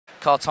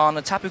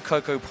Kartana, Tapu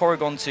Koko,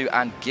 Porygon 2,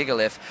 and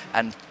Gigalith,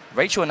 and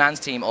Rachel and Ann's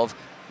team of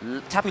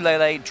Tapu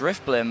Lele,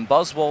 Drifblim,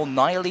 Buzzwole,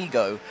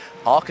 Nihilego,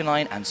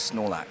 Arcanine, and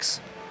Snorlax.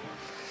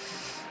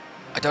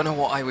 I don't know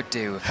what I would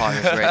do if I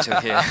was Rachel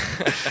here.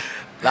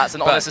 That's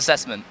an honest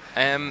assessment.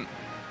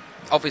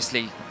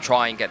 Obviously,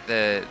 try and get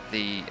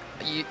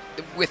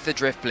with the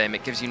Drifblim,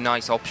 it gives you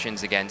nice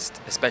options against,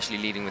 especially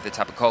leading with the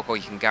Tapu Koko.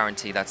 You can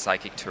guarantee that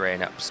Psychic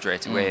Terrain up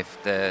straight away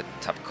if the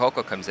Tapu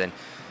Koko comes in.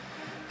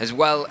 As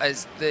well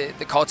as the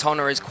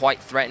Kartana is quite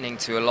threatening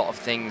to a lot of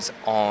things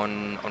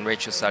on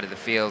Rachel's side of the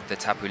field. The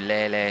Tapu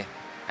Lele,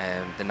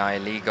 the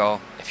Nihilego,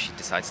 if she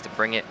decides to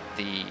bring it,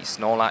 the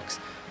Snorlax.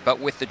 But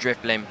with the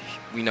Drifblim,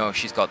 we know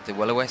she's got the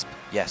Will-O-Wisp.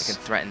 Yes. It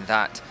can threaten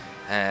that.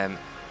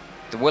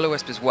 The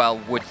Will-O-Wisp as well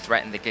would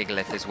threaten the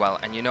Gigalith as well.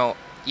 And you know,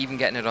 even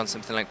getting it on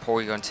something like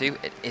Porygon 2,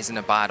 it isn't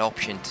a bad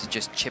option to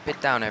just chip it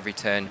down every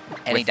turn.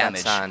 Any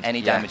damage.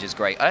 Any damage is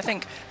great. I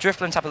think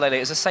Drifblim Tapu Lele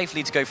is a safe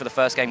lead to go for the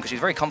first game because she's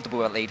very comfortable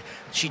with that lead.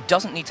 She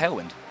doesn't need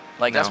Tailwind.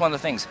 Like, that's one of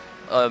the things.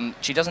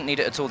 She doesn't need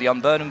it at all. The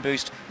Unburden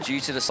boost, due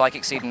to the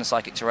Psychic Seed and the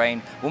Psychic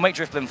Terrain, will make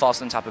Drifblim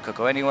faster than Tapu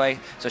Koko anyway,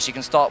 so she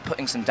can start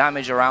putting some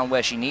damage around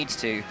where she needs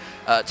to.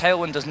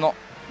 Tailwind does not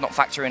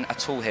factor in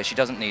at all here. She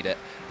doesn't need it.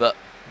 But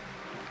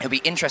it'll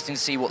be interesting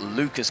to see what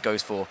Lukas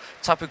goes for.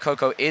 Tapu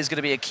Koko is going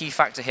to be a key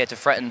factor here to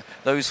threaten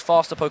those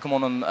faster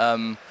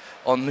Pokemon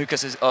on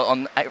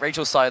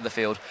Rachel's side of the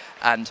field,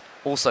 and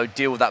also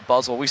deal with that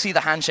Buzzwole. We see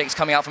the handshakes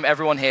coming out from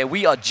everyone here.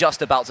 We are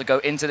just about to go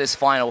into this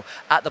final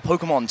at the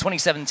Pokemon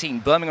 2017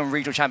 Birmingham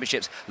Regional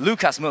Championships.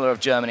 Lukas Müller of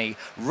Germany,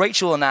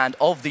 Rachel Annand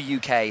of the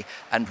UK,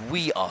 and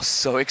we are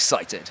so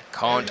excited.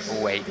 Can't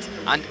wait.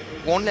 And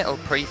one little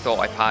pre-thought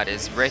I've had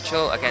is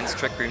Rachel against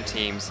Trick Room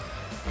teams.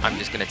 I'm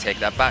just going to take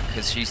that back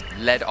because she's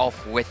led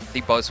off with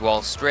the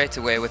Buzzwole straight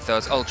away with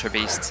those Ultra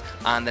Beasts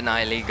and the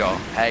Nihilego.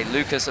 Hey,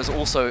 Lukas has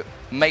also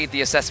made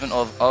the assessment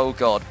of, oh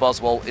god,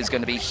 Buzzwole is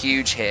going to be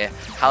huge here.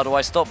 How do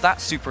I stop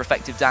that super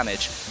effective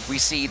damage? We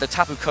see the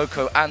Tapu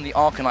Koko and the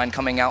Arcanine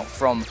coming out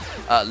from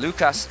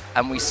Lukas,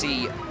 and we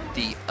see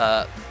the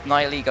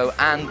Nihilego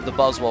and the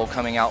Buzzwole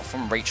coming out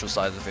from Rachel's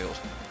side of the field.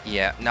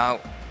 Yeah, now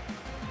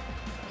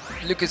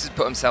Lukas has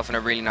put himself in a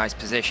really nice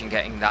position,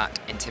 getting that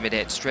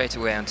Intimidate straight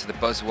away onto the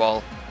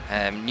Buzzwole,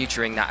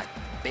 neutering that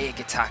big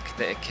attack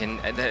that it can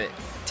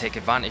take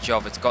advantage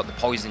of. It's got the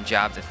Poison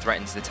Jab that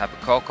threatens the Tapu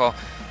Koko,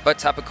 but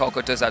Tapu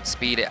Koko does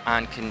outspeed it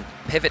and can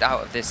pivot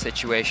out of this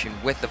situation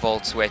with the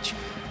Volt Switch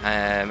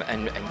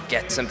and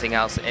get something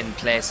else in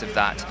place of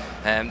that.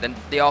 Then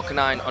the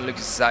Arcanine on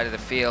Lukas' side of the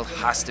field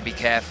has to be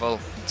careful.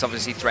 It's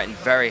obviously threatened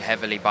very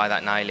heavily by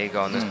that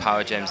Nihilego and those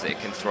Power Gems that it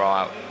can throw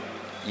out.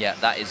 Yeah,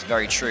 that is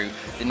very true.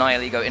 The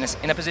Nihilego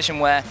in a position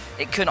where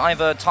it could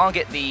either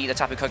target the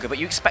Tapu Koko, but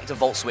you expect a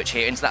Volt Switch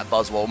here into that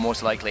Buzzwole,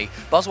 most likely.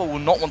 Buzzwole will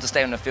not want to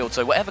stay on the field,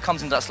 so whatever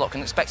comes into that slot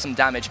can expect some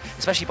damage,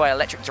 especially by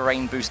Electric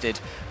Terrain boosted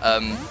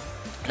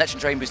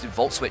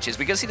Volt Switches.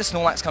 We're going to see the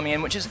Snorlax coming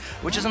in, which is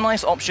a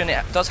nice option.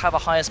 It does have a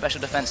higher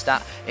special defense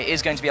stat. It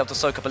is going to be able to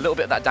soak up a little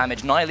bit of that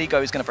damage.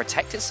 Nihilego is going to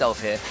protect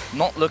itself here,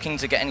 not looking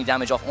to get any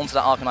damage off onto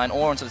that Arcanine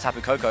or onto the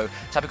Tapu Koko.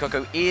 Tapu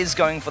Koko is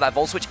going for that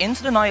Volt Switch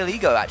into the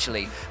Nihilego,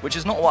 actually, which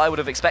is not what I would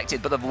have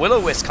expected, but the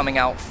Will-O-Wisp coming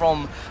out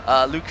from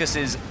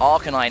Lucas's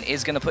Arcanine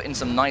is going to put in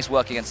some nice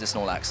work against the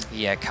Snorlax.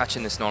 Yeah,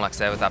 catching the Snorlax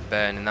there with that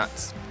burn, and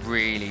that's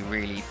really,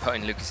 really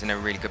putting Lukas in a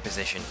really good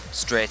position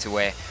straight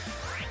away.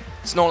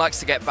 Snorlax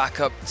to get back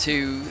up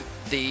to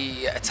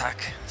the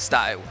attack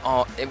stat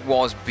it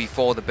was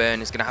before the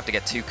burn is going to have to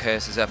get 2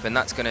 curses up, and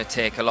that's going to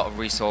take a lot of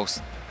resource,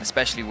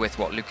 especially with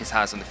what Lukas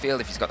has on the field.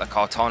 If he's got the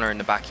Kartana in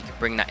the back, he can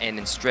bring that in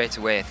and straight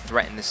away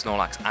threaten the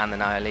Snorlax and the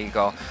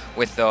Nihilego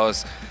with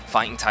those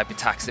fighting type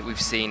attacks that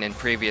we've seen in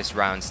previous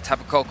rounds.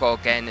 Tapu Koko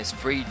again is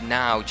freed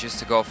now just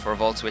to go for a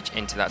Volt Switch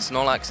into that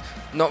Snorlax,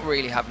 not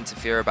really having to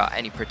fear about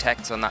any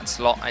protects on that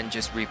slot, and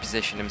just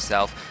reposition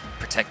himself,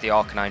 protect the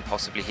Arcanine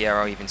possibly here,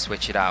 or even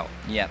switch it out.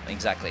 Yeah,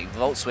 exactly.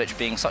 Volt Switch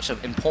being such an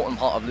important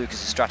part of Lucas'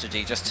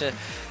 strategy, just to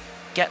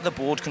get the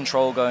board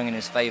control going in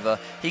his favor.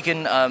 He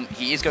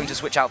is going to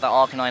switch out that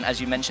Arcanine, as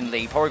you mentioned,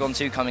 Lee. Porygon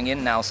 2 coming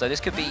in now, so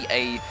this could be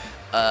a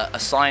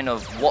sign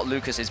of what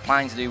Lukas is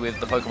planning to do with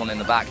the Pokemon in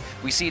the back.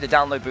 We see the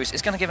download boost.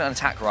 It's going to give it an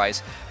attack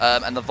rise,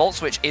 and the Volt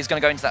Switch is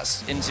going to go into that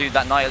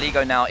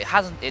Nihilego now.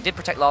 It did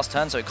protect last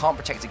turn, so it can't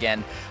protect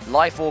again.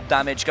 Life Orb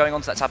damage going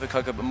onto that Tapu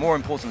Koko, but more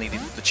importantly,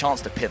 the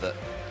chance to pivot.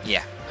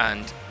 Yeah,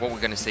 and what we're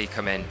going to see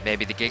come in,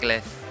 maybe the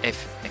Gigalith,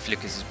 if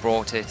Lukas has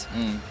brought it.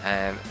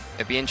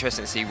 It'd be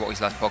interesting to see what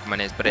his last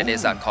Pokemon is, but it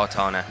is that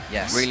Kartana.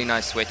 Yes. Really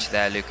nice switch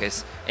there,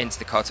 Lukas, into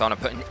the Kartana,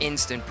 putting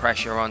instant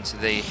pressure onto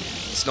the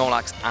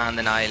Snorlax and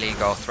the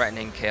Nihilego,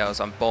 threatening KOs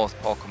on both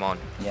Pokemon.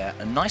 Yeah,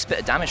 a nice bit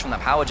of damage from that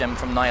Power Gem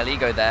from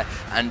Nihilego there,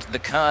 and the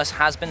curse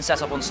has been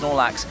set up on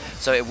Snorlax,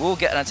 so it will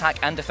get an attack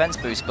and defense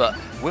boost, but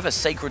with a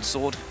Sacred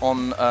Sword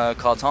on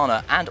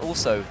Kartana, and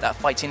also that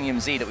Fightinium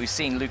Z that we've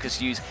seen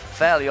Lukas use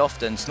fairly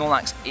often,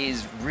 Snorlax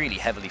is really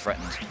heavily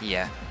threatened.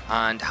 Yeah,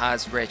 and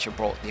has Rachel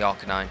brought the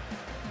Arcanine?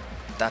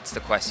 That's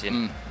the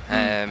question.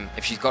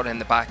 If she's got it in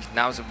the back,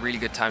 now's a really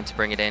good time to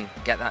bring it in,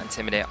 get that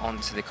Intimidate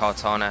onto the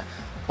Kartana.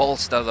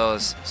 bolster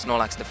those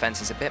Snorlax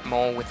defenses a bit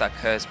more with that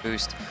curse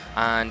boost,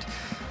 and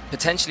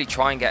potentially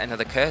try and get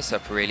another curse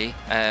up, really.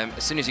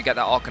 As soon as you get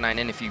that Arcanine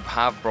in, if you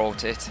have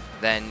brought it,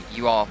 then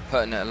you are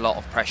putting a lot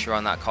of pressure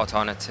on that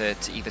Kartana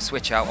to either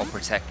switch out or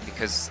protect,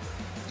 because,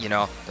 you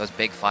know, those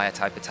big fire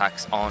type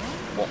attacks aren't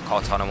what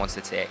Kartana wants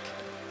to take.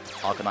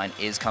 Arcanine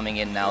is coming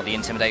in now. The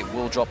Intimidate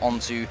will drop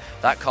onto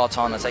that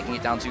Kartana, taking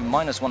it down to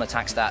 -1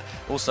 attack stat.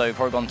 Also,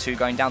 Porygon 2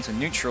 going down to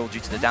neutral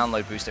due to the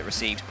download boost it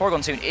received.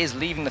 Porygon 2 is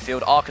leaving the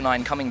field.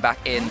 Arcanine coming back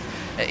in.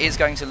 It is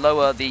going to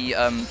lower the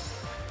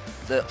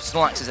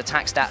Snorlax's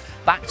attack stat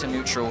back to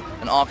neutral,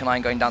 and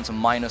Arcanine going down to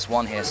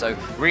 -1 here. So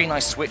really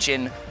nice switch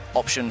in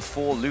option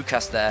for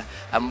Lukas there.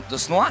 The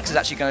Snorlax is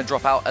actually going to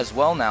drop out as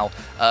well now,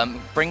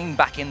 bringing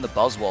back in the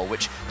Buzzwole,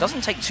 which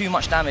doesn't take too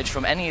much damage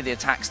from any of the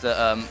attacks that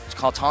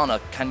Kartana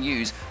can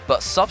use,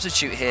 but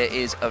Substitute here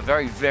is a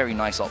very, very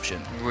nice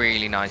option.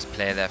 Really nice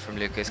play there from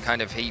Lukas,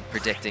 kind of he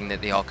predicting that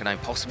the Arcanine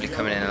possibly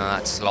coming in on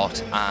that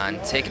slot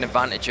and taking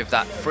advantage of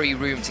that free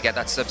room to get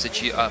that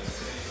Substitute up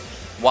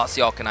whilst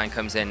the Arcanine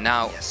comes in.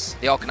 Now,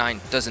 the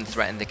Arcanine doesn't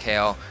threaten the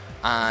KO,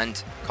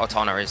 and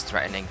Kartana is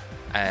threatening.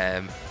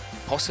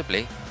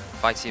 Possibly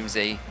Fight Team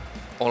Z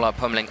all out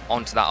pummeling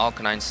onto that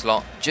Arcanine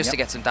slot just to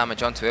get some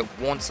damage onto it.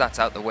 Once that's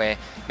out the way,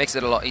 makes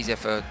it a lot easier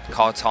for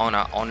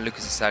Kartana on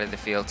Lucas' side of the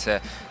field to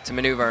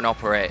maneuver and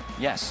operate.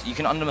 Yes, you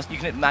can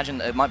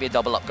imagine it might be a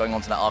double up going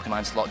onto that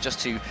Arcanine slot just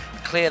to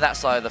clear that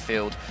side of the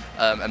field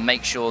and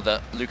make sure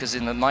that Lucas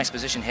is in a nice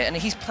position here. And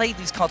he's played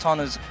these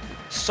Kartanas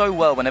so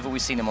well whenever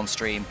we've seen him on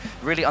stream,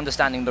 really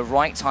understanding the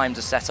right time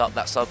to set up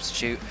that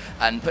Substitute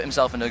and put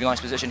himself in a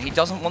nice position. He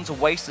doesn't want to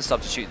waste the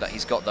Substitute that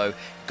he's got though,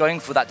 going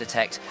for that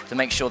Detect to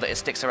make sure that it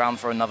sticks around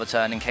for another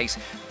turn in case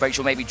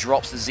Rachel maybe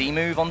drops the Z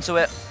move onto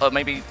it, or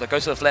maybe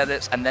goes to the Flare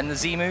Blitz and then the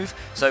Z move.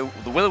 So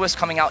the Will-O-Wisp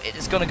coming out, it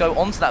is going to go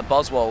onto that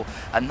Buzzwole,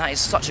 and that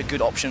is such a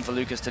good option for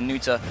Lucas to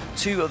neuter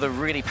two of the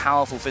really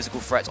powerful physical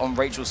threats on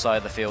Rachel's side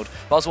of the field.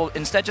 Buzzwole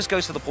instead just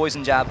goes for the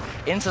Poison Jab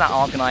into that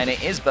Arcanine.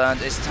 It is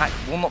burned, its attack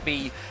will not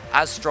be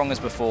as strong as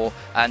before,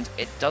 and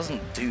it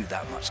doesn't do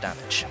that much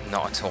damage.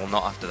 Not at all,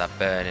 not after that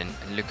burn, and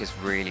Lucas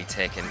really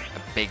taking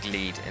a big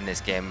lead in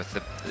this game with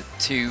the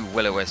two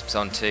Will-O-Wisps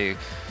onto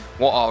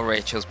what are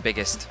Rachel's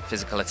biggest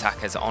physical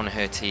attackers on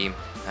her team,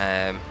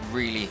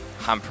 really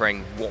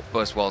hampering what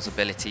Buzzwole's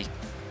ability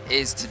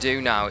is to do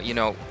now. You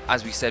know,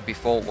 as we said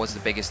before, was the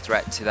biggest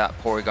threat to that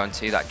Porygon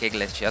 2, that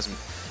Gigalith.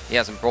 He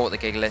hasn't brought the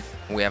Gigalith,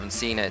 we haven't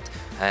seen it,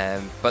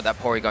 but that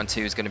Porygon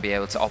 2 is going to be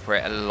able to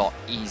operate a lot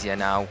easier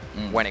now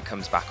when it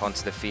comes back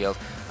onto the field.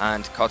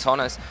 And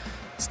Kartana's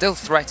still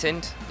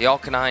threatened. The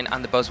Arcanine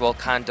and the Buzzwole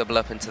can double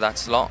up into that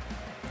slot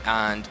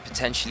and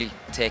potentially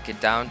take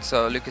it down,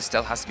 so Lucas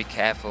still has to be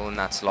careful in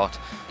that slot.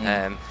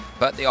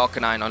 But the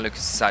Arcanine on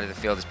Lucas' side of the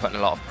field is putting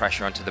a lot of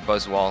pressure onto the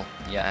Buzzwole,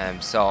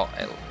 so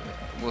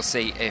we'll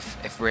see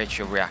if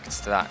Rachel reacts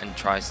to that and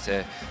tries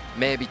to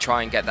maybe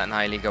try and get that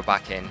Nihilego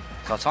back in.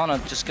 Kartana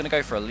just going to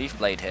go for a Leaf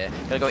Blade here.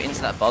 Going to go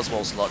into that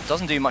Buzzwole slot.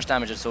 Doesn't do much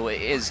damage at all.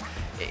 It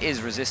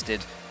is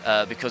resisted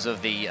because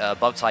of the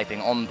bug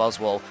typing on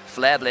Buzzwole.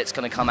 Flare Blitz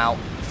going to come out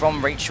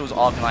from Rachel's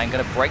Arcanine,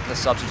 going to break the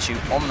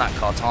Substitute on that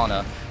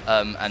Kartana.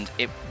 And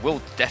it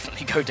will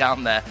definitely go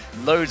down there.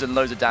 Loads and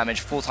loads of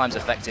damage, 4 times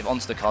effective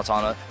onto the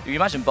Kartana. You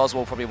imagine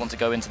Buzzwole probably want to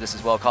go into this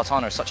as well.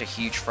 Kartana is such a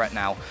huge threat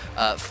now.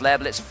 Flare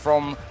Blitz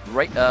from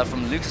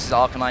Lucas'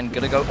 Arcanine,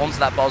 going to go onto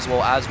that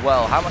Buzzwole as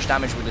well. How much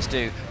damage will this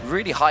do?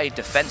 Really high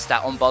defense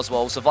stat on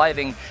Buzzwole,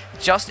 surviving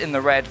just in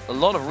the red. A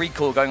lot of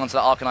recall going onto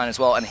that Arcanine as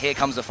well, and here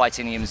comes the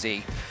Fightinium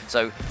Z.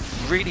 So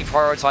really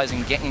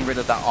prioritizing getting rid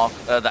of that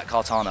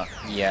Kartana.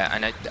 Yeah,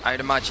 and I'd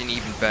imagine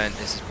even burnt,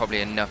 this is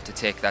probably enough to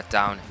take that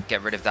down,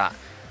 get rid of that.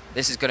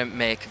 This is going to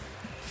make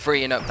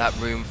freeing up that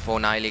room for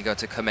Nihilego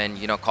to come in.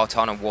 You know,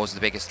 Kartana was the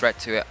biggest threat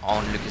to it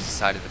on Lucas'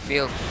 side of the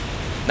field.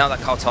 Now that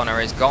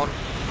Kartana is gone,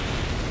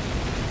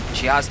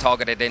 she has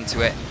targeted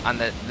into it, and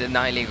the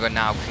Nihilego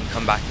now can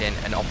come back in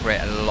and operate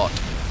a lot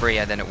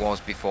freer than it was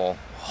before.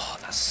 Oh,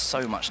 that's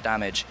so much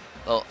damage.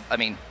 Well, I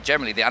mean,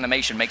 generally the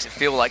animation makes it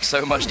feel like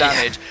so much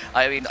damage.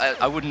 I mean,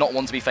 I would not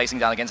want to be facing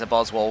down against a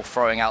Buzzwole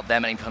throwing out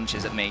that many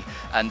punches at me.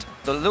 And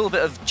the little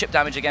bit of chip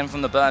damage again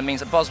from the burn means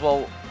that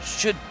Buzzwole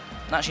should,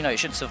 actually no, it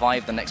should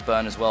survive the next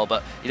burn as well,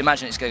 but you'd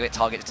imagine it's going to get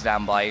targeted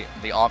down by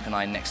the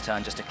Arcanine next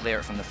turn just to clear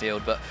it from the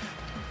field. But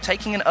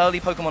taking an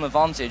early Pokemon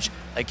advantage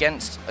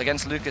against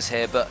Lucas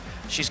here, but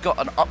she's got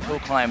an uphill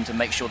climb to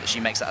make sure that she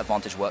makes that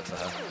advantage work for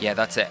her. Yeah,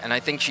 that's it. And I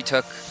think she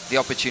took the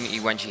opportunity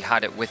when she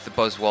had it with the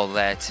Buzzwole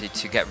there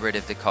to get rid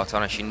of the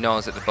Kartana. She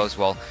knows that the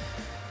Buzzwole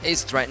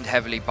is threatened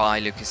heavily by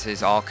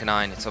Lucas's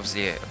Arcanine. It's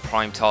obviously a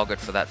prime target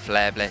for that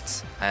Flare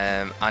Blitz,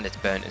 and it's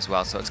burnt as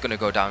well, so it's going to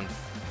go down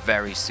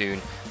very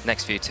soon.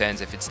 Next few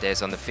turns if it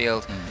stays on the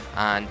field,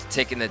 and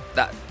taking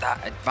that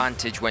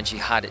advantage when she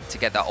had it to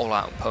get that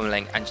all-out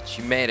pummeling, and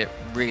she made it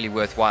really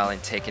worthwhile in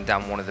taking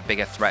down one of the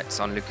bigger threats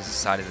on Lucas'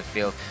 side of the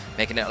field,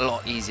 making it a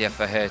lot easier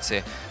for her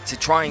to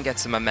try and get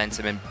some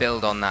momentum and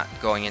build on that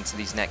going into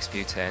these next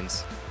few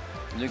turns.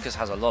 Lukas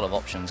has a lot of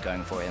options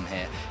going for him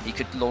here. He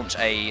could launch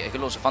a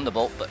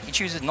Thunderbolt, but he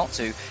chooses not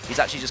to. He's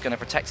actually just going to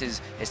protect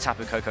his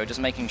Tapu Koko, just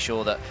making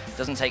sure that it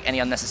doesn't take any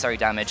unnecessary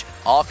damage.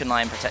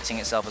 Arcanine protecting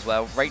itself as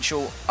well.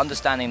 Rachel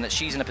understanding that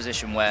she's in a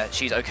position where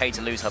she's okay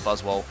to lose her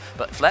Buzzwole,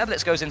 but Flare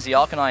Blitz goes into the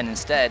Arcanine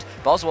instead.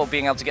 Buzzwole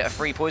being able to get a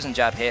free poison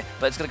jab here,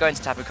 but it's going to go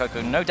into Tapu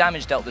Koko. No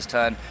damage dealt this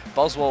turn.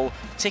 Buzzwole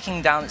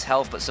ticking down its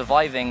health, but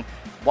surviving.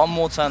 One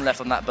more turn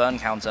left on that burn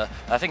counter.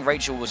 I think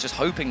Rachel was just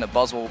hoping that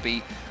Buzzwole will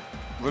be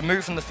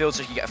removed from the field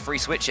so she could get a free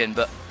switch in,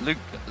 but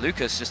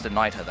Lukas just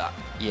denied her that.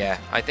 Yeah,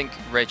 I think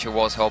Rachel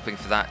was hoping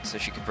for that so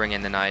she could bring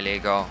in the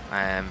Nihilego,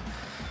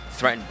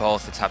 threaten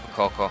both the Tapu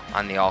Koko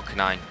and the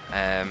Arcanine.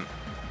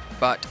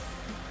 But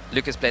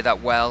Lukas played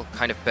that well,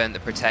 kind of burnt the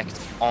Protect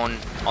on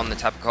the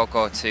Tapu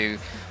Koko to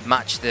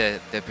match the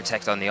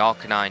Protect on the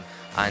Arcanine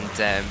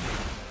and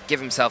give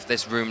himself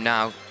this room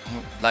now,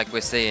 like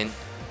we're seeing.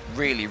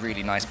 Really,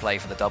 really nice play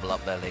for the double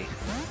up there, Lee.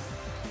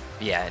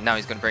 Yeah, now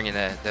he's going to bring in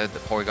the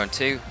Porygon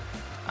 2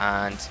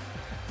 and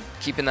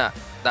keeping that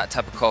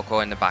Tapu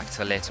Koko in the back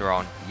till later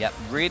on. Yep,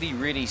 really,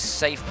 really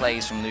safe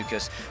plays from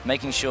Lukas,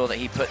 making sure that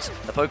he puts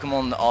the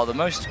Pokemon that are the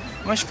most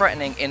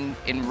threatening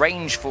in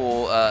range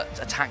for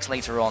attacks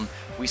later on.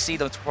 We see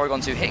the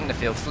Porygon 2 hitting the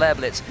field. Flare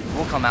Blitz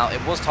will come out.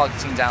 It was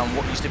targeting down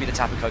what used to be the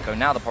Tapu Koko,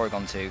 now the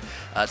Porygon 2,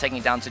 taking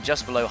it down to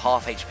just below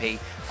half HP.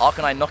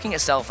 Arcanine knocking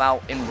itself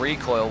out in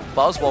recoil.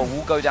 Buzzwole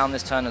will go down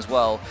this turn as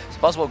well. So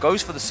Buzzwole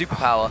goes for the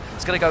superpower.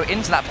 It's going to go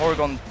into that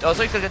Porygon. Oh,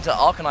 so it's going to get to the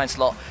Arcanine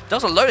slot.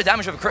 Does a load of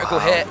damage with a critical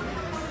hit.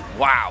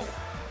 Wow.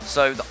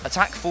 So the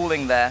attack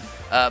falling there.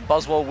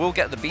 Buzzwole will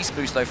get the Beast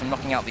Boost though from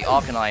knocking out the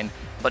Arcanine,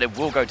 but it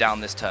will go down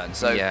this turn.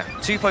 So yeah.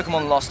 2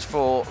 Pokemon lost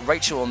for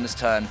Rachel on this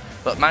turn,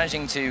 but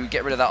managing to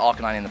get rid of that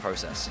Arcanine in the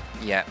process.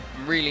 Yeah,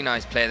 really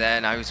nice play there,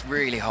 and I was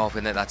really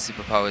hoping that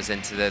superpowers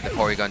into the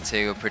Porygon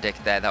 2 would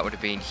predict there. That would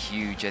have been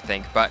huge, I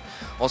think. But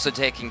also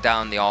taking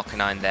down the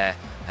Arcanine there.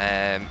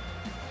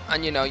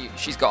 And you know,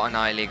 she's got an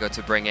Nihilego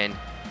to bring in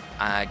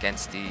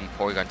against the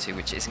Porygon 2,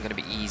 which isn't going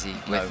to be easy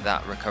with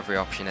that recovery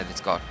option that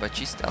it's got, but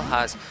she still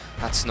has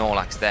that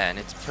Snorlax there, and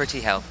it's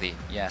pretty healthy.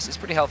 Yes, it's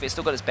pretty healthy. It's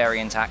still got its berry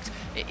intact.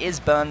 It is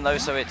burned though,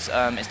 so its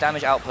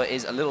damage output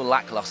is a little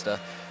lackluster.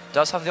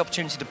 Does have the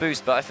opportunity to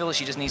boost, but I feel that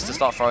she just needs to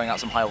start throwing out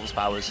some high level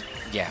powers.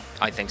 Yeah,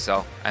 I think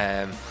so.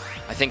 I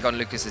think on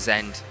Lukas's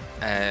end,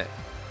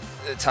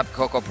 Tapu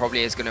Koko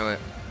probably is going to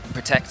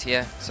protect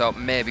here, so it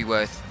may be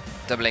worth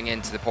doubling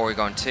into the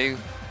Porygon 2,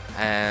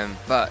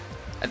 but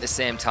at the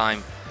same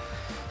time,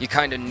 you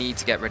kind of need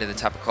to get rid of the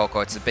Tapu Koko.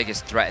 It's the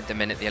biggest threat at the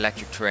minute the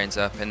electric terrain's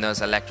up, and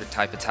those electric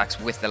type attacks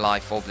with the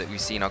Life Orb that we've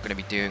seen are going to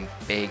be doing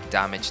big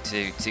damage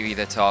to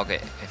either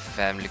target if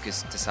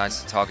Lukas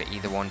decides to target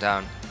either one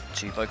down.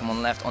 2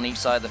 Pokemon left on each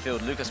side of the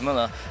field. Lukas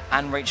Müller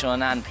and Rachel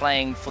Annand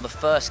playing for the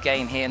first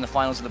game here in the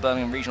finals of the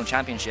Birmingham Regional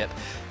Championship.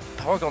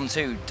 Porygon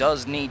 2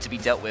 does need to be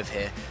dealt with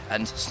here,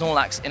 and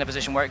Snorlax in a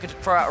position where it could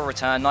throw out a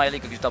return.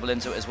 Nihilego could double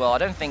into it as well. I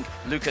don't think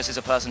Lukas is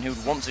a person who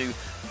would want to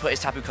put his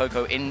Tapu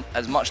Koko in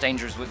as much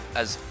danger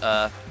as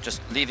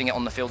just leaving it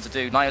on the field to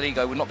do.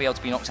 Nihilego would not be able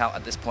to be knocked out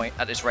at this point,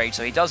 at this rage,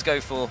 so he does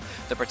go for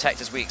the Protect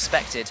as we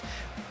expected.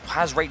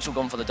 Has Rachel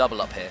gone for the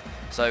double up here?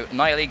 So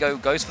Nihilego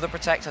goes for the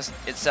Protect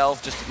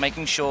itself, just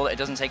making sure that it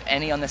doesn't take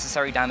any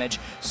unnecessary damage.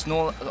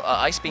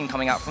 Ice Beam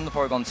coming out from the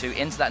Porygon 2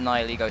 into that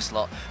Nihilego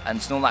slot, and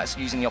Snorlax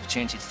using the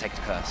opportunity to take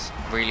the curse.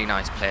 Really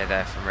nice play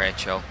there from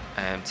Rachel,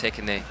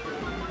 taking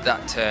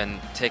that turn,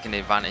 taking the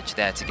advantage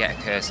there to get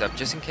a curse up,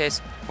 just in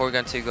case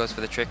Porygon 2 goes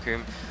for the Trick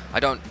Room. I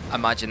don't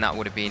imagine that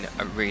would have been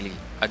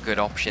a good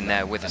option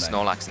there with the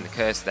Snorlax and the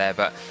curse there,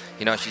 but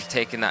you know, she's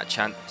taking that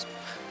chance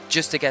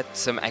just to get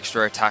some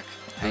extra attack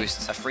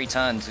boost. A free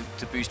turn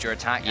to boost your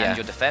attack and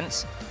your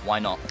defense, why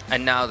not?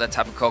 And now that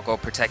Tapu Koko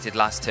protected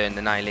last turn,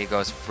 the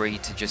Nihilego is free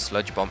to just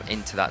Sludge Bomb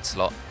into that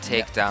slot,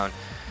 take down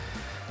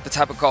the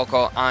Tapu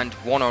Koko, and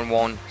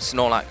one-on-one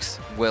Snorlax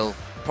will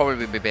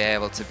probably be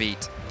able to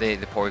beat the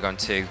Porygon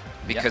 2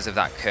 because of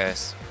that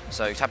curse.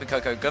 So Tapu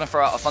Koko going to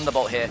throw out a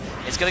Thunderbolt here.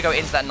 It's going to go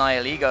into that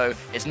Nihilego.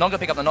 It's not going to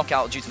pick up the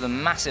knockout due to the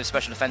massive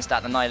special defense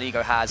stat the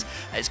Nihilego has.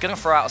 It's going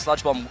to throw out a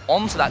Sludge Bomb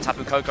onto that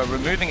Tapu Koko,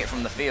 removing it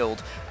from the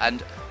field,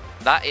 and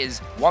that is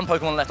 1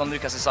 Pokemon left on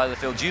Lukas' side of the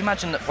field. Do you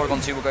imagine that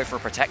Porygon 2 will go for a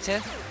Protect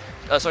here?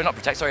 Sorry, not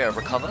Protect, sorry, a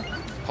Recover?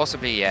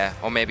 Possibly, yeah.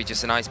 Or maybe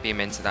just an Ice Beam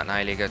into that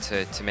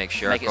Nihilego to make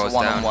sure it goes down. Make it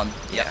a one-on-one.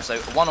 Yep, so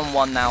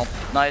one-on-one now.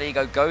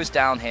 Nihilego goes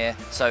down here.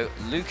 So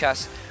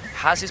Lukas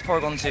has his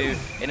Porygon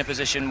 2 in a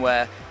position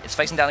where it's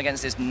facing down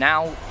against his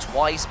now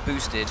twice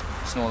boosted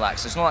Snorlax.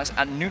 So Snorlax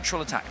at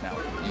neutral attack now.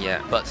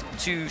 Yeah. But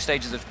 2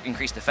 stages of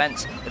increased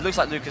defense. It looks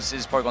like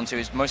Lukas's Porygon 2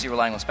 is mostly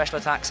relying on special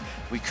attacks.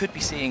 We could be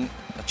seeing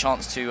a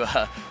chance to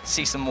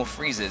see some more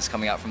freezes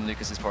coming out from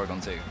Lukas's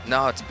Porygon 2.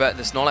 No, it's the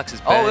Snorlax is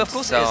burnt. Oh, of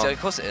course it is.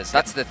 Of course it is.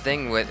 That's the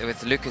thing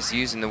with Lukas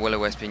using the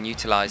Will-O-Wisp and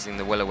utilising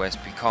the Will-O-Wisp.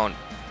 You can't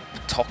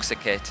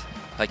toxic it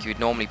like you would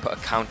normally put a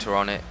counter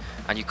on it,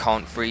 and you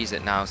can't freeze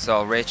it now.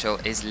 So Rachel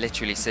is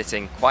literally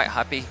sitting quite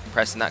happy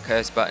pressing that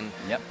curse button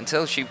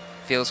until she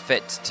feels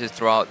fit to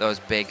throw out those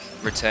big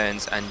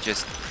returns and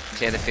just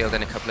clear the field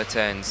in a couple of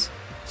turns.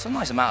 It's a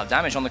nice amount of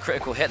damage on the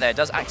critical hit there. It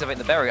does activate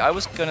the berry. I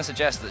was going to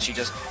suggest that she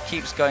just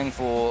keeps going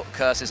for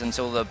curses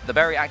until the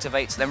berry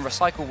activates, then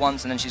recycle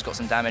once, and then she's got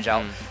some damage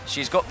out.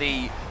 She's got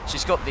the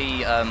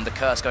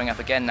curse going up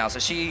again now, so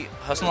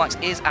her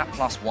Snorlax is at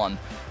 +1.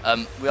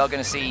 We are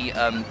going to see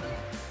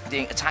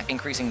the attack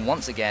increasing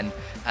once again,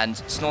 and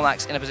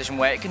Snorlax in a position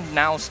where it can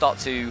now start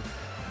to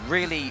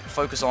really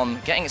focus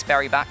on getting its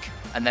berry back,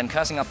 and then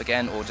cursing up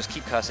again, or just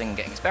keep cursing and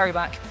getting its berry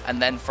back,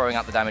 and then throwing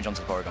out the damage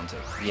onto the Porygon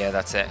 2. Yeah,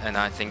 that's it, and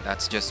I think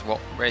that's just what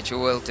Rachel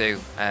will do.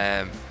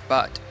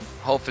 But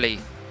hopefully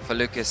for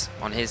Lukas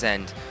on his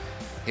end,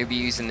 he'll be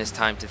using this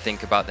time to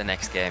think about the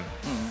next game.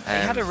 He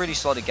had a really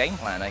solid game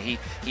plan.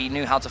 He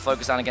knew how to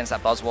focus down against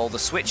that Buzzwole. The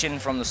switch in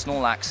from the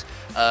Snorlax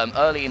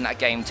early in that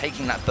game,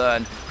 taking that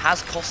burn,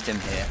 has cost him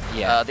here.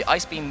 Yeah. The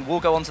Ice Beam will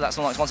go onto that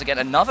Snorlax once again.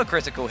 Another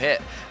critical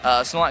hit.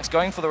 Snorlax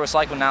going for the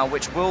recycle now,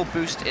 which will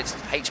boost its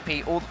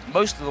HP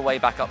most of the way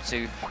back up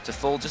to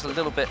full, just a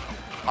little bit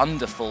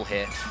under full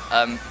here.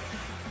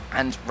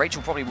 And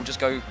Rachel probably will just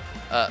go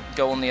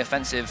on the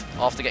offensive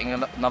after getting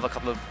another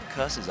couple of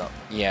curses up.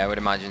 Yeah, I would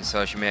imagine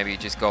so. She maybe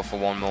just go for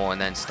one more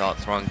and then start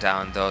throwing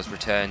down those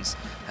returns.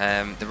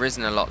 There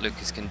isn't a lot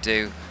Lukas can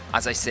do.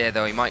 As I say,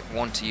 though, he might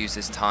want to use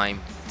this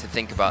time to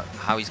think about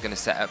how he's going to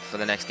set up for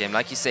the next game.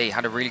 Like you say, he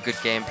had a really good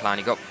game plan.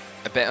 He got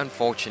a bit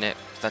unfortunate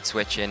with that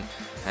switch in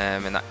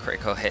and that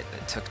critical hit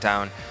that took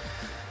down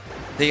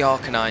the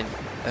Arcanine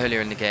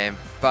earlier in the game.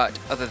 But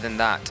other than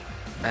that,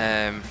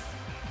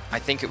 I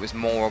think it was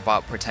more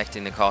about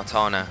protecting the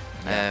Kartana.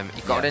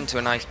 He got into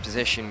a nice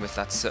position with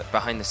that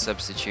behind the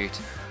substitute,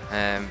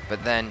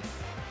 but then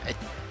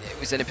it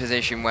was in a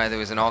position where there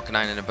was an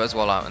Arcanine and a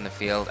Buzzwole out in the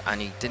field, and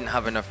he didn't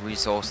have enough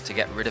resource to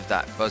get rid of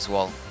that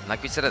Buzzwole.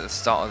 Like we said at the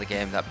start of the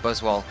game, that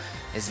Buzzwole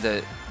is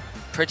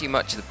pretty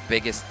much the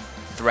biggest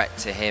threat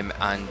to him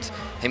and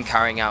him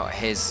carrying out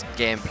his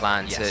game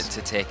plan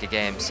to take a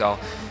game. So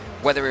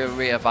whether he'll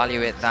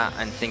reevaluate that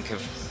and think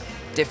of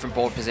different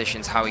board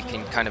positions, how he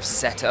can kind of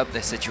set up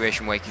the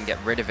situation where he can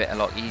get rid of it a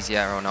lot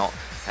easier or not.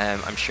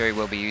 I'm sure he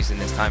will be using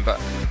this time, but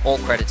all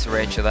credit to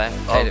Rachel there.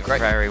 Played it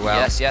very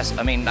well. Yes.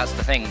 I mean, that's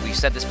the thing. We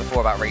said this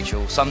before about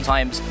Rachel.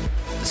 Sometimes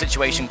the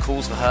situation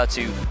calls for her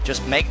to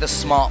just make the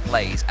smart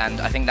plays,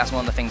 and I think that's one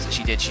of the things that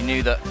she did. She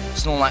knew that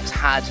Snorlax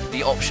had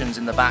the options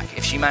in the back.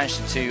 If she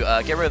managed to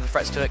get rid of the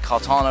threats to it,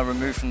 Kartana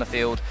removed from the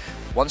field,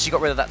 once she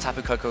got rid of that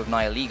Tapu Koko of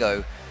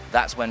Nihilego,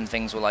 that's when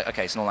things were like,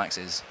 okay, Snorlax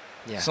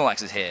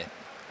is here.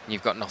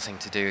 You've got nothing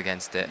to do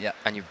against it,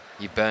 and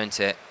you burnt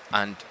it,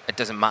 and it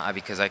doesn't matter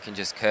because I can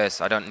just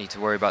curse. I don't need to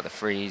worry about the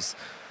freeze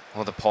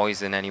or the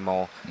poison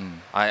anymore.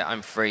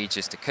 I'm free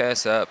just to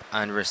curse up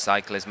and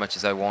recycle as much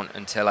as I want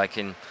until I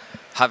can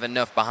have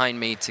enough behind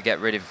me to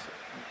get rid of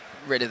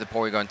the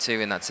Porygon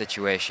 2 in that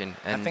situation.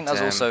 And I think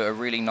that's also a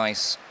really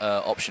nice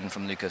option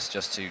from Lukas,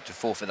 just to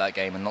forfeit that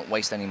game and not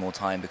waste any more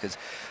time, because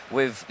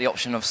with the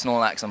option of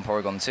Snorlax and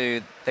Porygon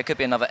 2, there could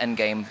be another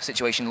endgame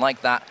situation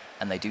like that,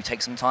 and they do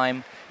take some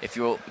time. If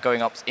you're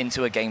going up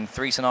into a Game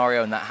 3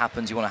 scenario and that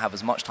happens, you want to have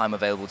as much time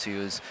available to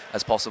you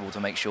as possible to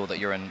make sure that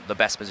you're in the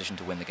best position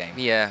to win the game.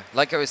 Yeah,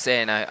 like I was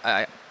saying,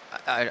 I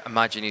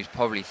imagine he was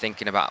probably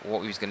thinking about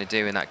what he was going to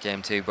do in that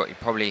game too, but he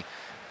probably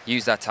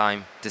used that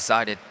time,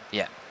 decided,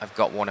 yeah, I've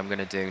got what I'm going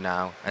to do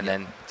now, and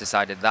then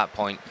decided at that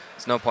point,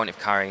 there's no point of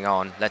carrying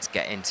on, let's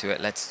get into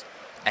it, let's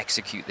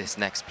execute this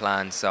next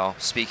plan. So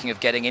speaking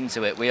of getting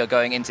into it, we are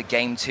going into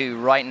Game 2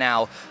 right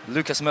now.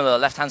 Lukas Müller,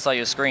 left-hand side of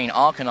your screen,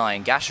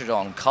 Arcanine,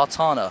 Gastrodon,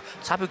 Kartana,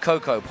 Tapu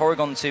Koko,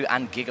 Porygon 2,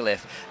 and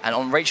Gigalith. And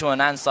on Rachel and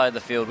Annand's side of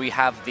the field, we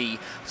have the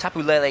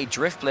Tapu Lele,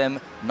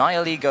 Drifblim,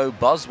 Nihilego,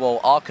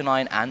 Buzzwole,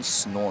 Arcanine, and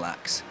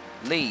Snorlax.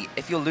 Lee,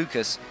 if you're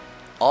Lukas,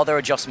 are there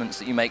adjustments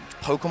that you make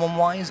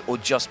Pokemon-wise or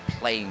just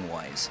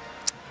playing-wise?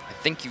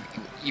 I think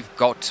you've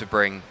got to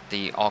bring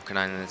the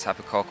Arcanine and the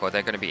Tapu Koko.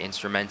 They're going to be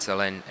instrumental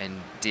in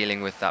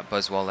dealing with that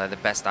Buzzwole. They're the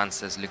best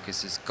answers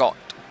Lukas has got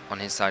on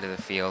his side of the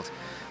field.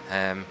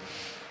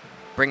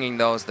 Bringing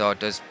those, though,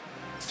 does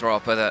throw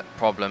up other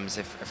problems.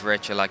 If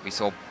Rachel, like we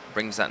saw,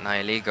 brings that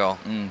Nihilego,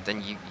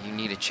 then you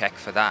need a check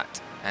for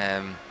that,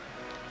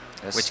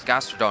 which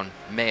Gastrodon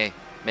may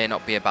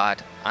not be a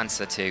bad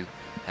answer to.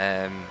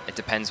 It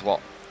depends what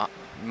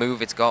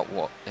move it's got,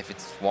 what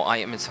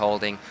item it's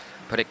holding,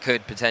 but it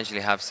could potentially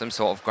have some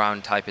sort of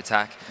ground type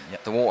attack.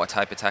 The water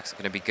type attacks are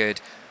going to be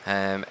good.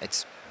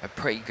 It's a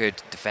pretty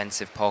good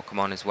defensive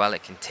Pokemon as well.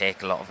 It can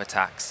take a lot of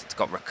attacks. It's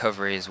got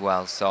recovery as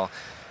well, so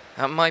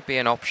that might be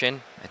an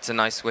option. It's a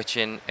nice switch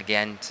in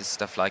again to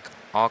stuff like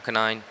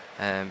Arcanine,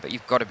 but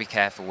you've got to be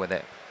careful with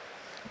it.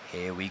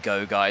 Here we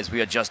go, guys.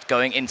 We are just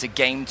going into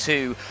Game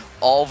 2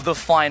 of the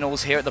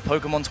finals here at the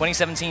Pokemon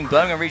 2017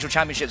 Birmingham Regional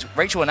Championships.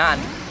 Rachel Annand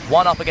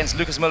one up against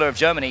Lukas Müller of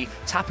Germany.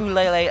 Tapu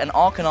Lele and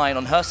Arcanine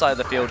on her side of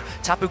the field.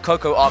 Tapu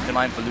Koko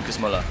Arcanine for Lukas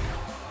Müller.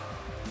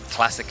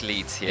 Classic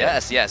leads here.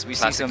 Yes. We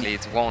Classic see some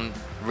leads. One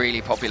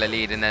really popular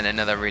lead and then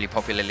another really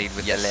popular lead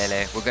with the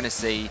Lele. We're going to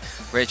see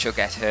Rachel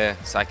get her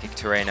Psychic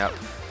Terrain up,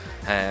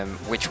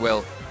 which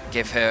will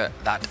give her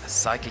that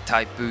Psychic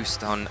type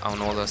boost on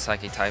all those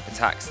Psychic type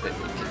attacks that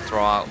you can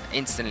throw out,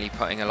 instantly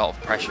putting a lot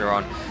of pressure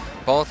on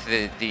both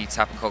the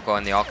Tapu Koko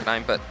and the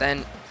Arcanine, but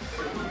then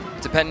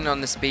depending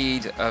on the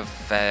speed of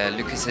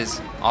Lucas's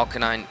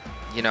Arcanine,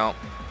 you know,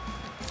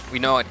 we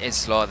know it is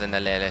slower than the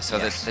Lele, so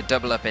the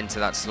double up into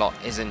that slot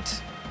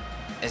isn't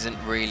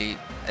really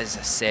as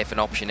safe an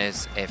option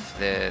as if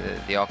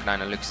the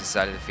Arcanine on Lucas's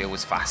side of the field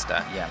was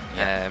faster.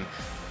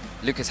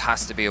 Lucas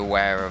has to be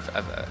aware of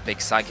a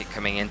big Psychic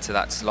coming into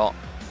that slot.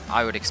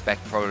 I would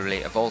expect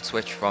probably a Volt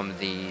Switch from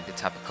the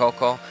Tapu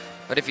Koko,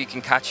 but if you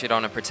can catch it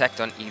on a Protect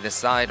on either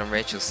side, on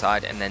Rachel's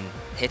side, and then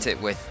hit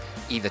it with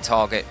either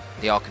target,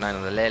 the Arcanine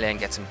or the Lele, and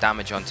get some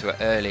damage onto it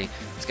early,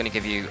 it's going to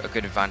give you a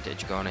good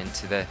advantage going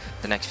into the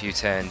next few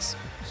turns.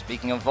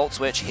 Speaking of Volt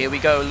Switch, here we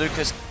go.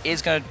 Lucas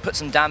is going to put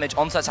some damage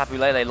onto that Tapu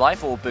Lele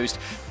Life Orb boost,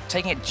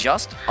 taking it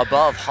just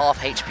above half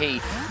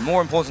HP.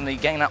 More importantly,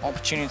 getting that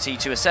opportunity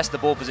to assess the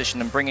ball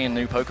position and bringing in a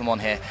new Pokemon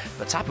here.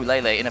 But Tapu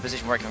Lele in a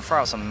position where it can throw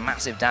out some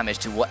massive damage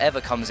to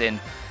whatever comes in.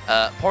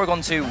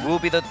 Porygon 2 will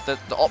be the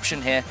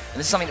option here, and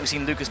this is something that we've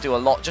seen Lucas do a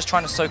lot, just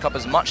trying to soak up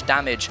as much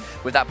damage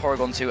with that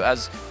Porygon 2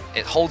 as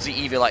it holds the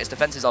Eviolite. Its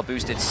defenses are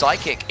boosted.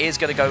 Psychic is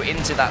going to go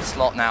into that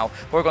slot now.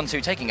 Porygon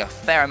 2 taking a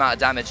fair amount of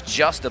damage,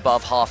 just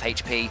above half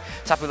HP.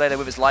 Tapu Lele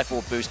with its Life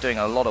Orb boost doing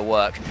a lot of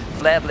work.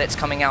 Flare Blitz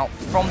coming out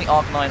from the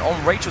Arcanine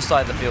on Rachel's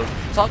side of the field,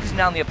 targeting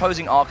down the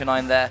opposing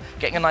Arcanine there,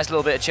 getting a nice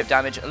little bit of chip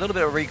damage, a little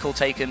bit of recall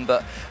taken,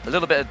 but a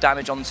little bit of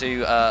damage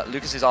onto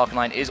Lucas's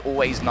Arcanine is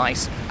always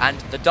nice. And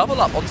the double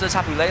up onto the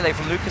Tapu Lele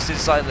from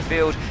Lucas's side of the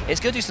field is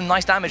going to do some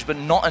nice damage, but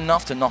not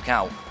enough to knock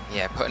out.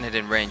 Yeah, putting it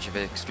in range of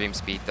extreme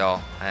speed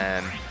though.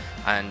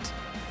 And,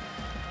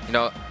 you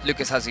know,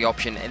 Lucas has the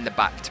option in the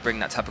back to bring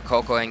that Tapu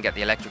Koko in, get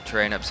the electric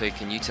terrain up so he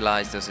can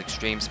utilize those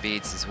extreme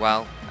speeds as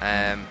well.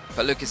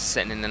 But Lucas is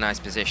sitting in a nice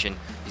position.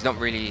 He's not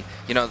really,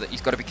 you know,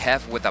 he's got to be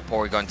careful with that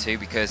Porygon 2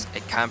 because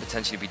it can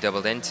potentially be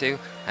doubled into,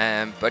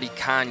 but he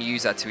can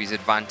use that to his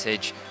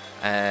advantage.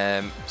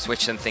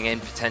 Switch something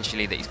in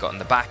potentially that he's got in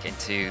the back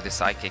into the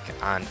Psychic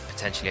and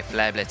potentially a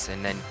Flare Blitz,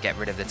 and then get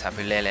rid of the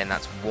Tapu Lele, and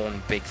that's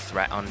one big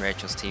threat on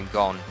Rachel's team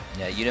gone.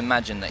 Yeah, you'd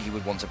imagine that he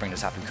would want to bring the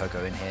Tapu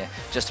Koko in here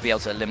just to be able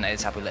to eliminate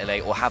the Tapu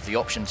Lele or have the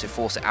option to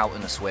force it out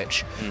in a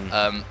switch.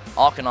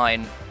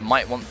 Arcanine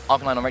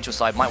on Rachel's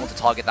side might want to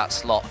target that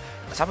slot.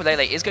 Tapu Lele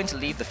is going to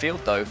leave the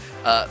field though,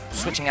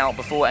 switching out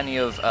before any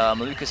of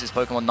Lucas's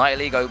Pokemon.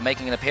 Nihilego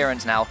making an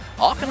appearance now.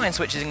 Arcanine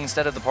switches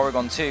instead of the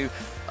Porygon 2.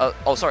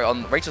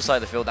 On Rachel's side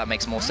of the field, that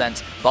makes more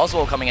sense.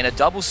 Buzzwole coming in, a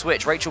double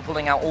switch. Rachel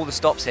pulling out all the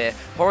stops here.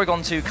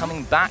 Porygon 2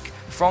 coming back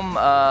from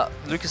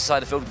Lucas's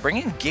side of the field,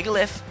 bringing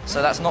Gigalith.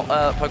 So that's not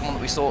a Pokemon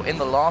that we saw in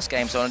the last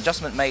game. So an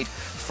adjustment made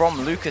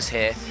from Lucas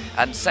here,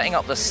 and setting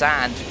up the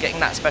Sand, getting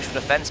that special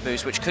defense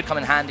boost, which could come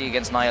in handy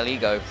against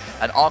Nihilego.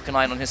 And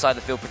Arcanine on his side of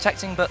the field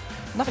protecting, but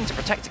nothing to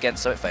protect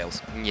against, so it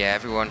fails. Yeah,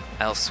 everyone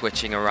else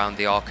switching around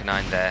the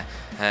Arcanine there.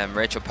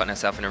 Rachel putting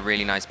herself in a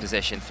really nice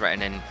position,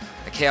 threatening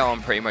a KO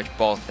on pretty much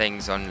both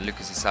things on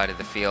Lucas's side of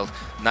the field.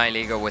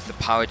 Nihilego with the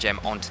Power Gem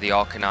onto the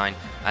Arcanine,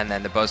 and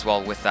then the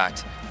Buzzwole with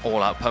that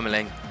all-out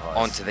pummeling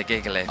onto the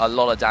Gigalith. A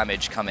lot of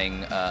damage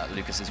coming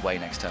Lucas's way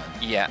next turn.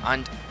 Yeah,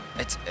 and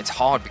it's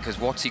hard because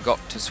what's he got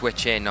to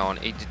switch in on?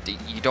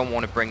 You don't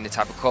want to bring the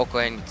Tapu Koko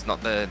in. It's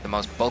not the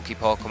most bulky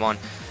Pokemon.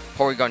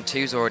 Porygon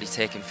 2's already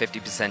taken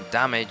 50%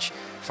 damage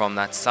from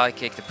that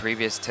Psychic the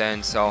previous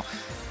turn, so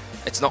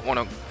it's not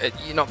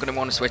you're not going to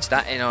want to switch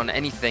that in on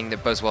anything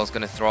that Buzzwole's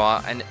going to throw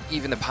out, and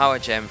even the Power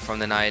Gem from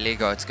the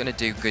Nihilego, it's going to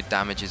do good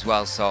damage as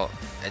well, so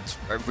it's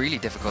a really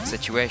difficult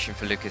situation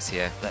for Lucas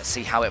here. Let's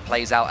see how it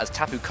plays out as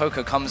Tapu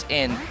Koko comes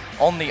in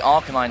on the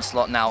Arcanine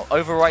slot now,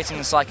 overwriting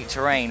the Psychic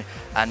terrain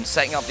and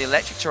setting up the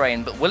electric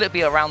terrain, but will it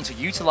be around to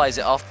utilize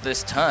it after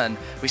this turn?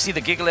 We see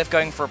the Gigalith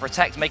going for a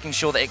Protect, making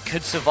sure that it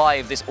could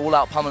survive this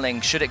all-out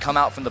pummeling should it come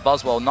out from the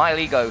Buzzwole.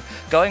 Nihilego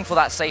going for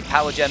that safe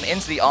Power Gem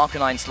into the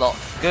Arcanine slot,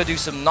 going to do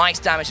some nice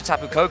damage to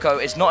Tapu Koko.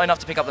 It's not enough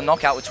to pick up the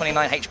knockout with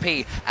 29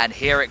 HP, and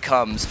here it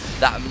comes.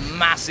 That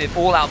massive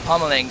all-out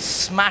pummeling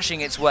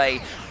smashing its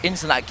way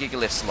into that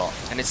Gigalith slot.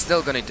 And it's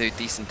still going to do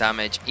decent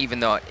damage, even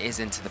though it is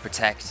into the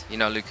Protect. You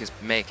know, Lucas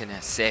making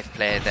a safe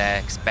play there,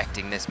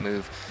 expecting this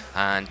move,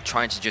 and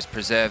trying to just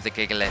preserve the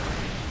Gigalith.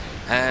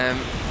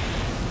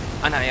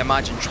 And I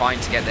imagine trying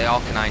to get the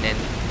Arcanine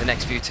in the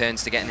next few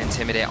turns to get an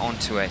Intimidate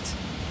onto it.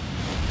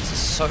 This is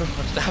so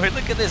much damage.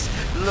 Look at this.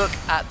 Look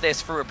at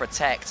this through a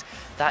Protect.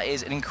 That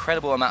is an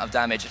incredible amount of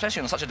damage,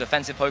 especially on such a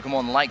defensive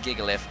Pokemon like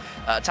Gigalith.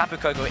 Tapu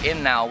Koko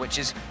in now, which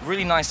is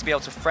really nice to be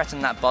able to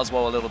threaten that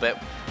Buzzwole a little bit,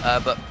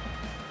 but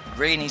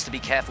really needs to be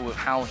careful with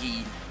how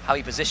he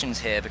positions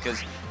here,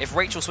 because if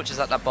Rachel switches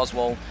out that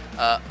Buzzwole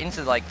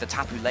into like the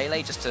Tapu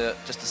Lele just to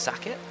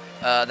sack it,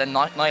 then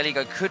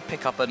Nihilego could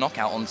pick up a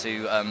knockout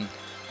onto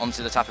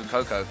the Tapu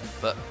Koko.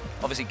 But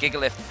obviously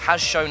Gigalith has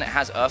shown it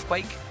has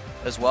Earthquake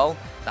as well.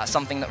 That's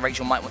something that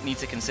Rachel might need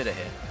to consider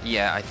here.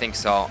 Yeah, I think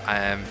so.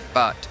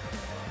 But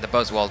the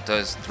Buzzwole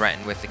does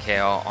threaten with the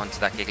KO onto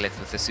that Gigalith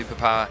with the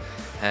superpower.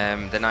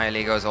 The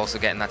Nihilego is also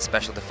getting that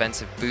special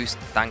defensive boost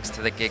thanks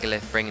to the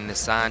Gigalith bringing the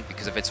sand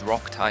because of its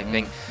rock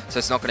typing. So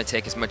it's not going to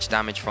take as much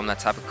damage from that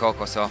Tapu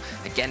Koko. So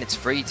again, it's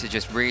free to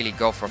just really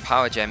go for a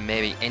Power Gem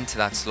maybe into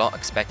that slot,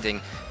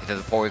 expecting either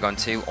the Porygon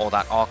 2 or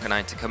that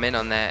Arcanine to come in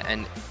on there.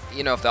 And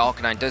you know, if the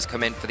Arcanine does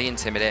come in for the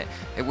Intimidate,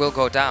 it will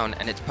go down,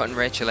 and it's putting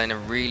Rachel in a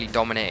really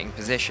dominating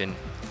position.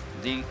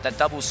 That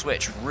double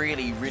switch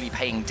really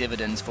paying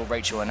dividends for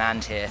Rachel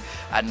Annand here,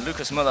 and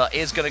Lukas Müller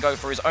is going to go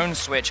for his own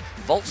switch.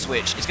 Volt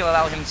Switch is going to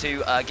allow him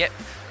to get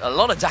a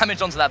lot of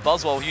damage onto that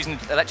Buzzwole using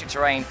electric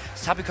terrain.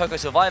 Tapu Koko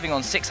surviving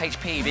on 6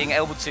 HP, being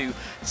able to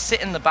sit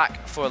in the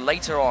back for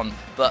later on,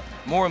 but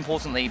more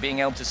importantly, being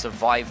able to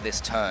survive this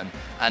turn.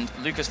 And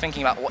Lukas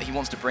thinking about what he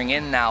wants to bring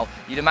in now.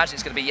 You'd imagine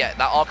it's going to be, that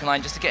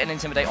Arcanine just to get an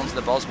Intimidate onto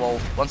the Buzzwole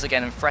once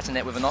again and threaten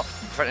it with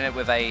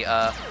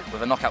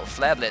a knockout with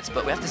Flare Blitz.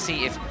 But we have to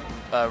see if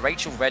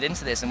Rachel read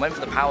into this and went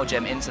for the Power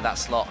Gem into that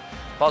slot.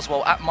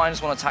 Buzzwole at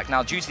 -1 attack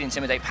now due to the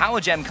Intimidate.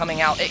 Power Gem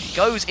coming out, it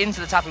goes into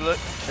the Tapu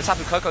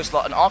Koko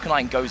slot, and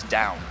Arcanine goes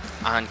down.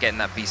 And getting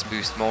that Beast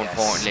Boost more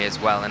importantly as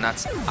well, and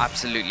that's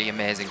absolutely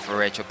amazing for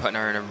Rachel, putting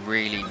her in a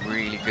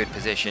really good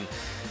position.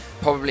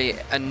 Probably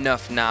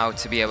enough now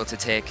to be able to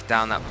take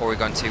down that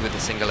Porygon 2 with a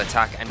single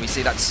attack, and we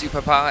see that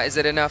superpower. Is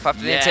it enough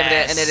after the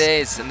Intimidate? And it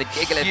is, and the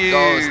Gigalith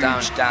goes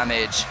down. Huge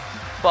damage.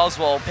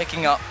 Buzzwole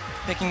picking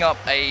up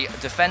a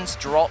defense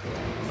drop,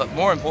 but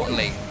more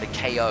importantly, the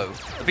KO.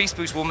 The Beast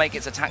Boost will make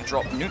its attack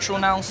drop neutral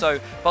now, so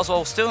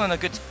Buzzwole still in a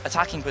good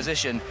attacking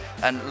position,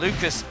 and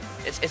Lukas,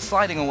 it's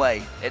sliding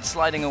away. It's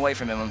sliding away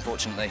from him,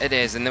 unfortunately. It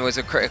is, and there was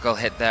a critical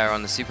hit there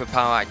on the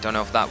superpower. I don't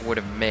know if that would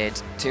have made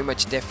too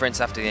much difference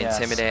after the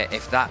Intimidate.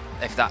 If that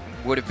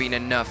would have been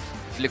enough,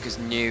 if Lukas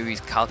knew his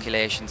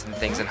calculations and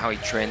things and how he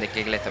trained the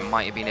Gigalith, and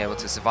might have been able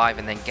to survive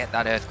and then get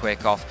that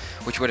Earthquake off,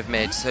 which would have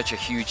made such a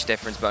huge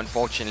difference. But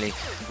unfortunately,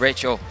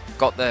 Rachel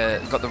got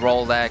the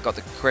roll there, got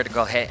the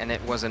critical hit, and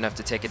it was enough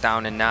to take it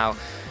down. And now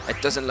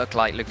it doesn't look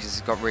like Lukas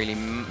has got really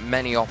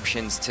many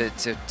options to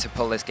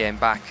pull this game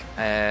back.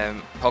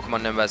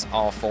 Pokemon numbers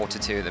are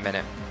 4-2 at the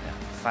minute.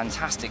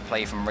 Fantastic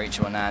play from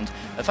Rachel Annand.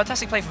 A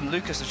fantastic play from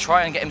Lukas to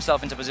try and get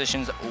himself into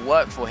positions that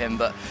work for him,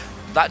 but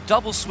that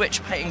double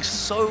switch paying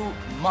so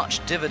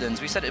much dividends.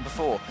 We said it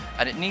before,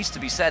 and it needs to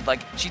be said. Like,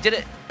 she did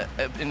it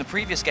in the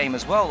previous game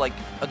as well, like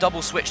a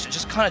double switch to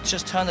just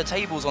turn the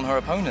tables on her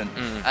opponent.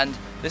 And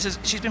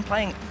she's been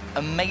playing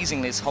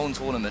amazingly this whole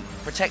tournament.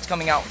 Protect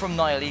coming out from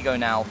Nihilego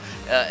now.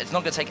 It's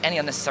not going to take any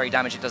unnecessary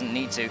damage it doesn't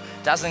need to.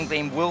 Dazzling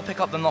Gleam will pick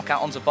up the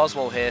knockout onto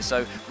Buzzwole here,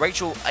 so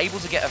Rachel able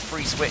to get a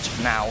free switch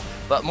now.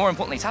 But more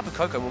importantly, Tapu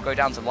Koko will go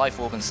down to Life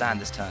Orb and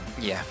Sand this turn.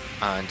 Yeah,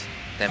 and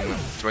then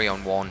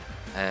 3-on-1.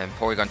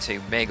 Porygon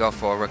 2 may go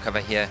for a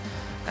recover here,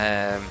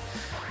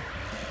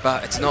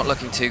 but it's not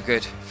looking too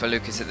good for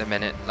Lukas at the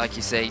minute. Like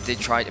you say, he did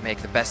try to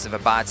make the best of a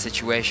bad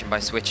situation by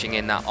switching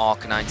in that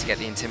Arcanine to get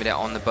the Intimidate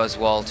on the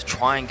Buzzwole to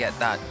try and get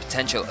that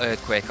potential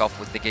Earthquake off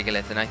with the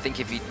Gigalith. And I think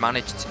if he'd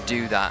managed to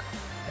do that,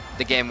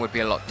 the game would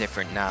be a lot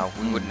different now.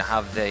 We wouldn't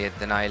have the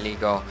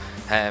Nihilego.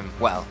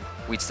 Well,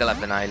 we'd still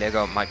have the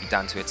Nihilego. It might be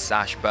down to its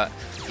sash, but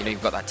you know,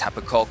 you've got that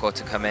Tapu Koko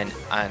to come in,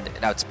 and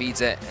it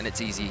outspeeds it, and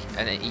it's easy,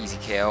 and an easy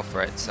KO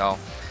for it. So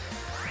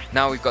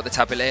now we've got the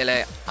Tapu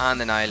Lele and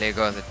the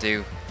Nihilego that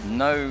do.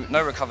 No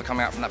recover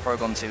coming out from that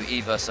Porygon 2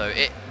 either, so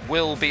it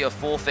will be a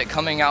forfeit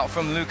coming out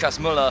from Lukas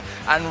Müller,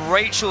 and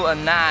Rachel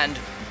Annand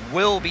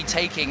will be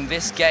taking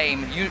this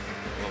game.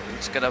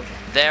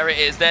 There it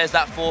is, there's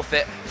that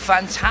forfeit.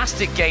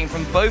 Fantastic game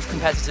from both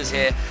competitors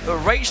here, but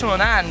Rachel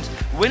Annand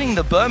winning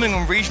the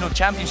Birmingham Regional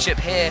Championship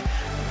here.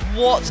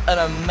 What an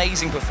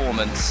amazing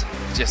performance.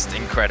 Just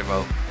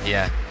incredible,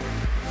 yeah.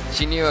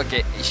 She knew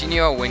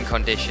her win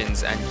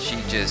conditions, and she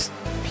just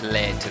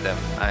played to them,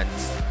 and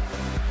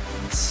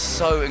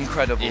so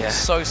incredible,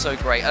 so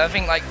great. And I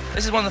think, like,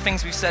 this is one of the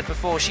things we've said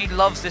before. She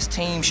loves this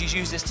team, she's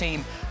used this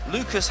team.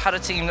 Lukas had a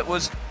team that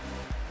was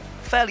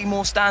fairly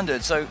more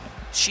standard, so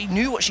she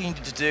knew what she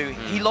needed to do.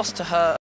 He lost to her